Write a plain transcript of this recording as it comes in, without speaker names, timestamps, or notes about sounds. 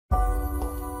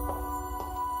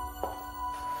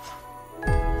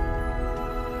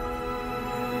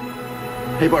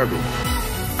Hey, Barbie.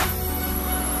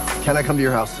 Can I come to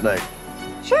your house tonight?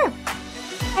 Sure.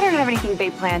 I don't have anything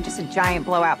big planned, just a giant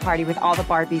blowout party with all the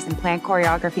Barbies and planned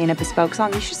choreography and a bespoke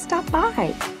song. You should stop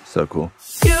by. So cool.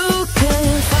 You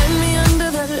can find me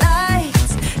under the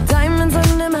lights, diamonds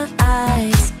under my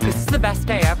eyes. This is the best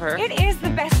day ever. It is the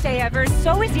best day ever.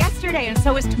 So is yesterday, and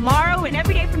so is tomorrow, and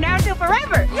every day from now until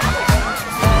forever. Do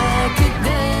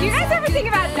you guys ever think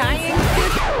about dying?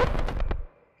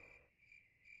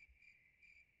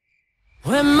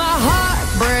 When my heart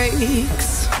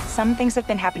breaks, Some things have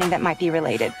been happening that might be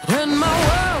related. when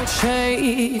my world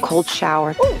shakes. Cold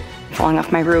shower, falling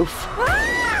off my roof,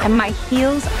 and my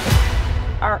heels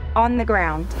are on the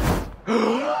ground.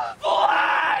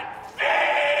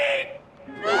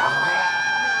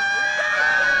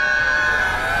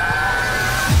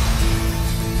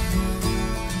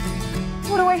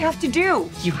 What do I have to do?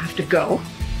 You have to go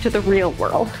to the real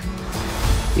world.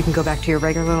 You can go back to your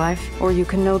regular life, or you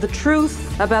can know the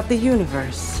truth about the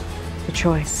universe. The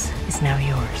choice is now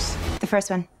yours. The first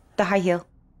one, the high heel.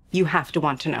 You have to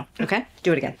want to know, okay?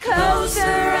 Do it again. Closer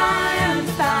I am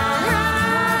to find.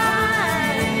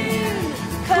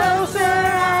 Closer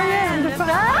I am to find.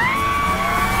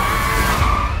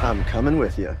 I'm coming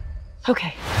with you.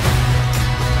 Okay.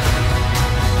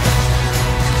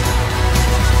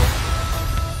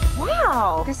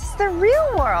 Wow, this is the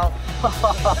real world.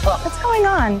 What's going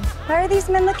on? Why are these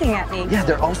men looking at me? Yeah,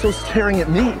 they're also staring at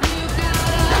me.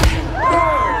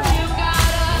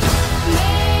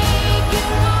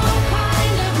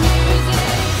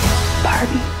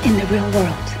 Barbie in the real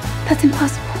world. That's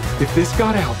impossible. If this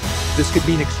got out, this could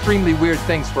mean extremely weird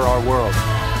things for our world.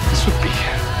 This would be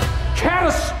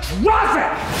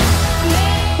catastrophic!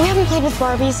 We haven't played with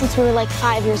Barbie since we were like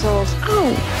 5 years old.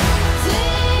 Oh.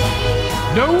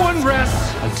 No one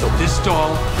rests until this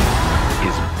doll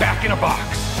is back in a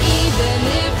box. Even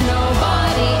if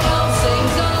nobody else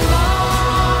sings along.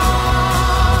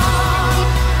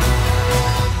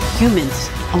 Humans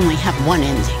only have one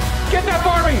ending. Get that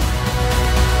Barbie!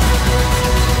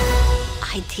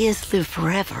 Ideas live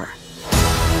forever.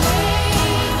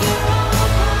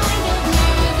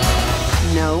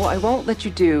 No, I won't let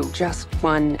you do just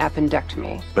one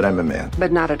appendectomy, But I'm a man.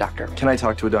 but not a doctor. Can I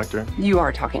talk to a doctor? You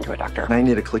are talking to a doctor. And I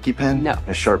need a clicky pen? No.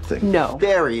 A sharp thing? No.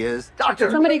 There he is.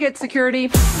 Doctor! Somebody get security.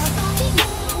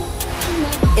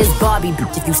 Is Barbie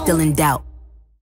if you still in doubt?